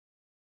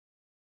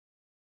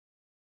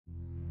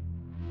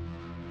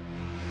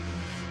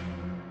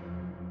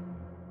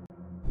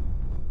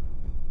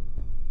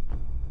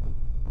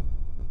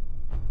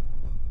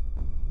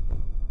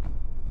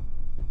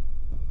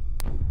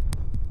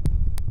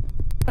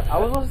I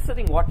was also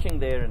sitting watching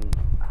there, and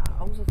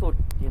I also thought,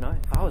 you know,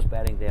 if I was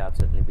batting there, I'd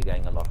certainly be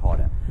going a lot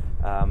harder.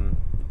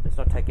 Let's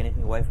not take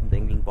anything away from the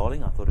England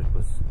bowling. I thought it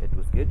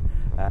was good.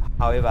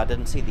 However, I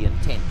didn't see the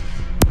intent.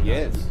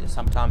 Yes.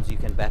 Sometimes you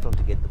can battle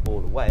to get the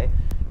ball away,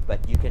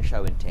 but you can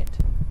show intent.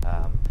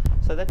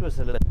 So that was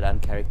a little bit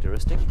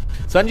uncharacteristic.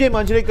 Sanjay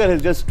Manjrekar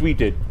has just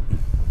tweeted,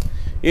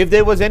 if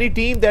there was any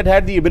team that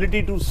had the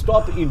ability to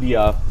stop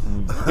India's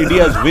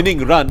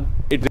winning run,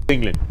 it's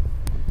England.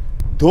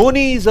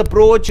 Dhoni's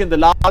approach in the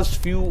last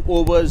few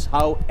overs,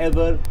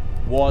 however,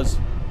 was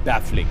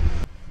baffling.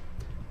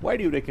 Why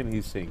do you reckon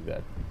he's saying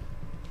that?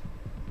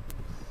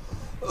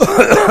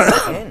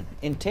 Again,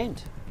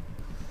 intent.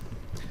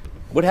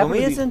 What happened? For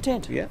me, it's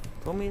intent. Yeah.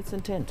 For me, it's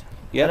intent.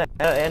 Yeah.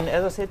 And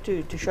as I said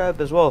to Shoaib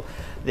as well,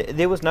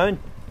 there was no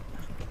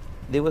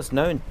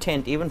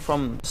intent even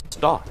from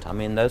start. I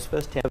mean, those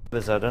first 10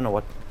 overs, I don't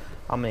know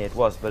how many it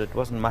was, but it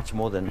wasn't much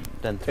more than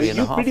 3.5.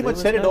 You pretty much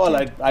said it all.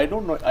 I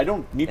don't know. I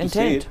don't need Intent. to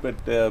say it,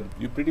 but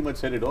you pretty much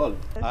said it all.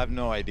 I have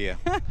no idea.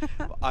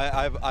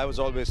 I was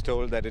always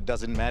told that it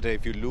doesn't matter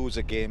if you lose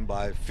a game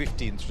by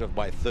 50 instead of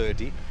by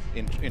 30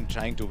 in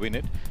trying to win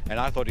it. And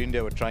I thought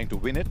India were trying to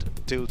win it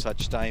till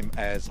such time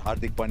as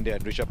Hardik Pandya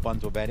and Rishabh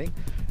Pant were batting.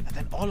 And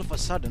then all of a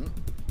sudden,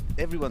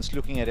 everyone's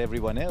looking at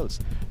everyone else,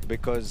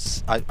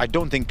 because I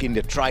don't think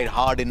India tried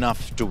hard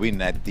enough to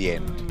win at the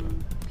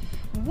end.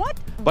 What?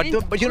 But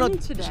you know,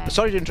 today?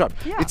 sorry to interrupt.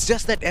 Yeah. It's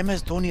just that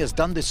MS Dhoni has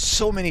done this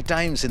so many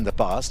times in the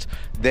past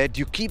that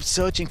you keep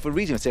searching for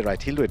reasons. Say, right,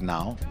 he'll do it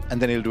now,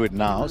 and then he'll do it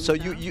now. So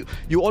you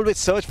always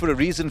search for a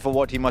reason for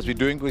what he must be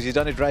doing, because he's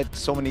done it right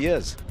so many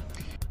years.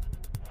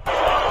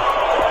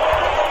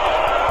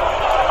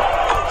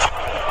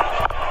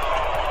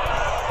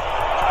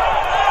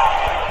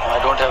 I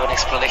don't have an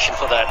explanation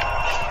for that.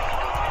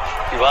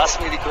 You asked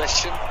me the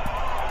question,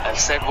 I've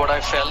said what I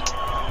felt,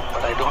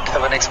 but I don't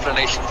have an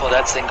explanation for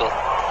that single.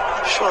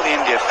 I'm sure the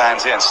India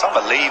fans here, and some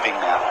are leaving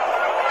now,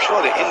 I'm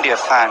sure the India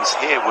fans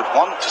here would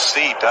want to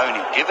see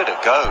Dhoni give it a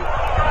go.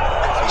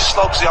 If he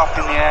slogs it up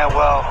in the air,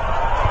 well,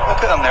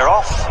 look at them, they're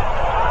off.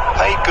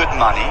 Paid good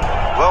money,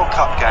 World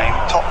Cup game,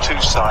 top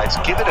two sides,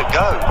 give it a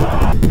go.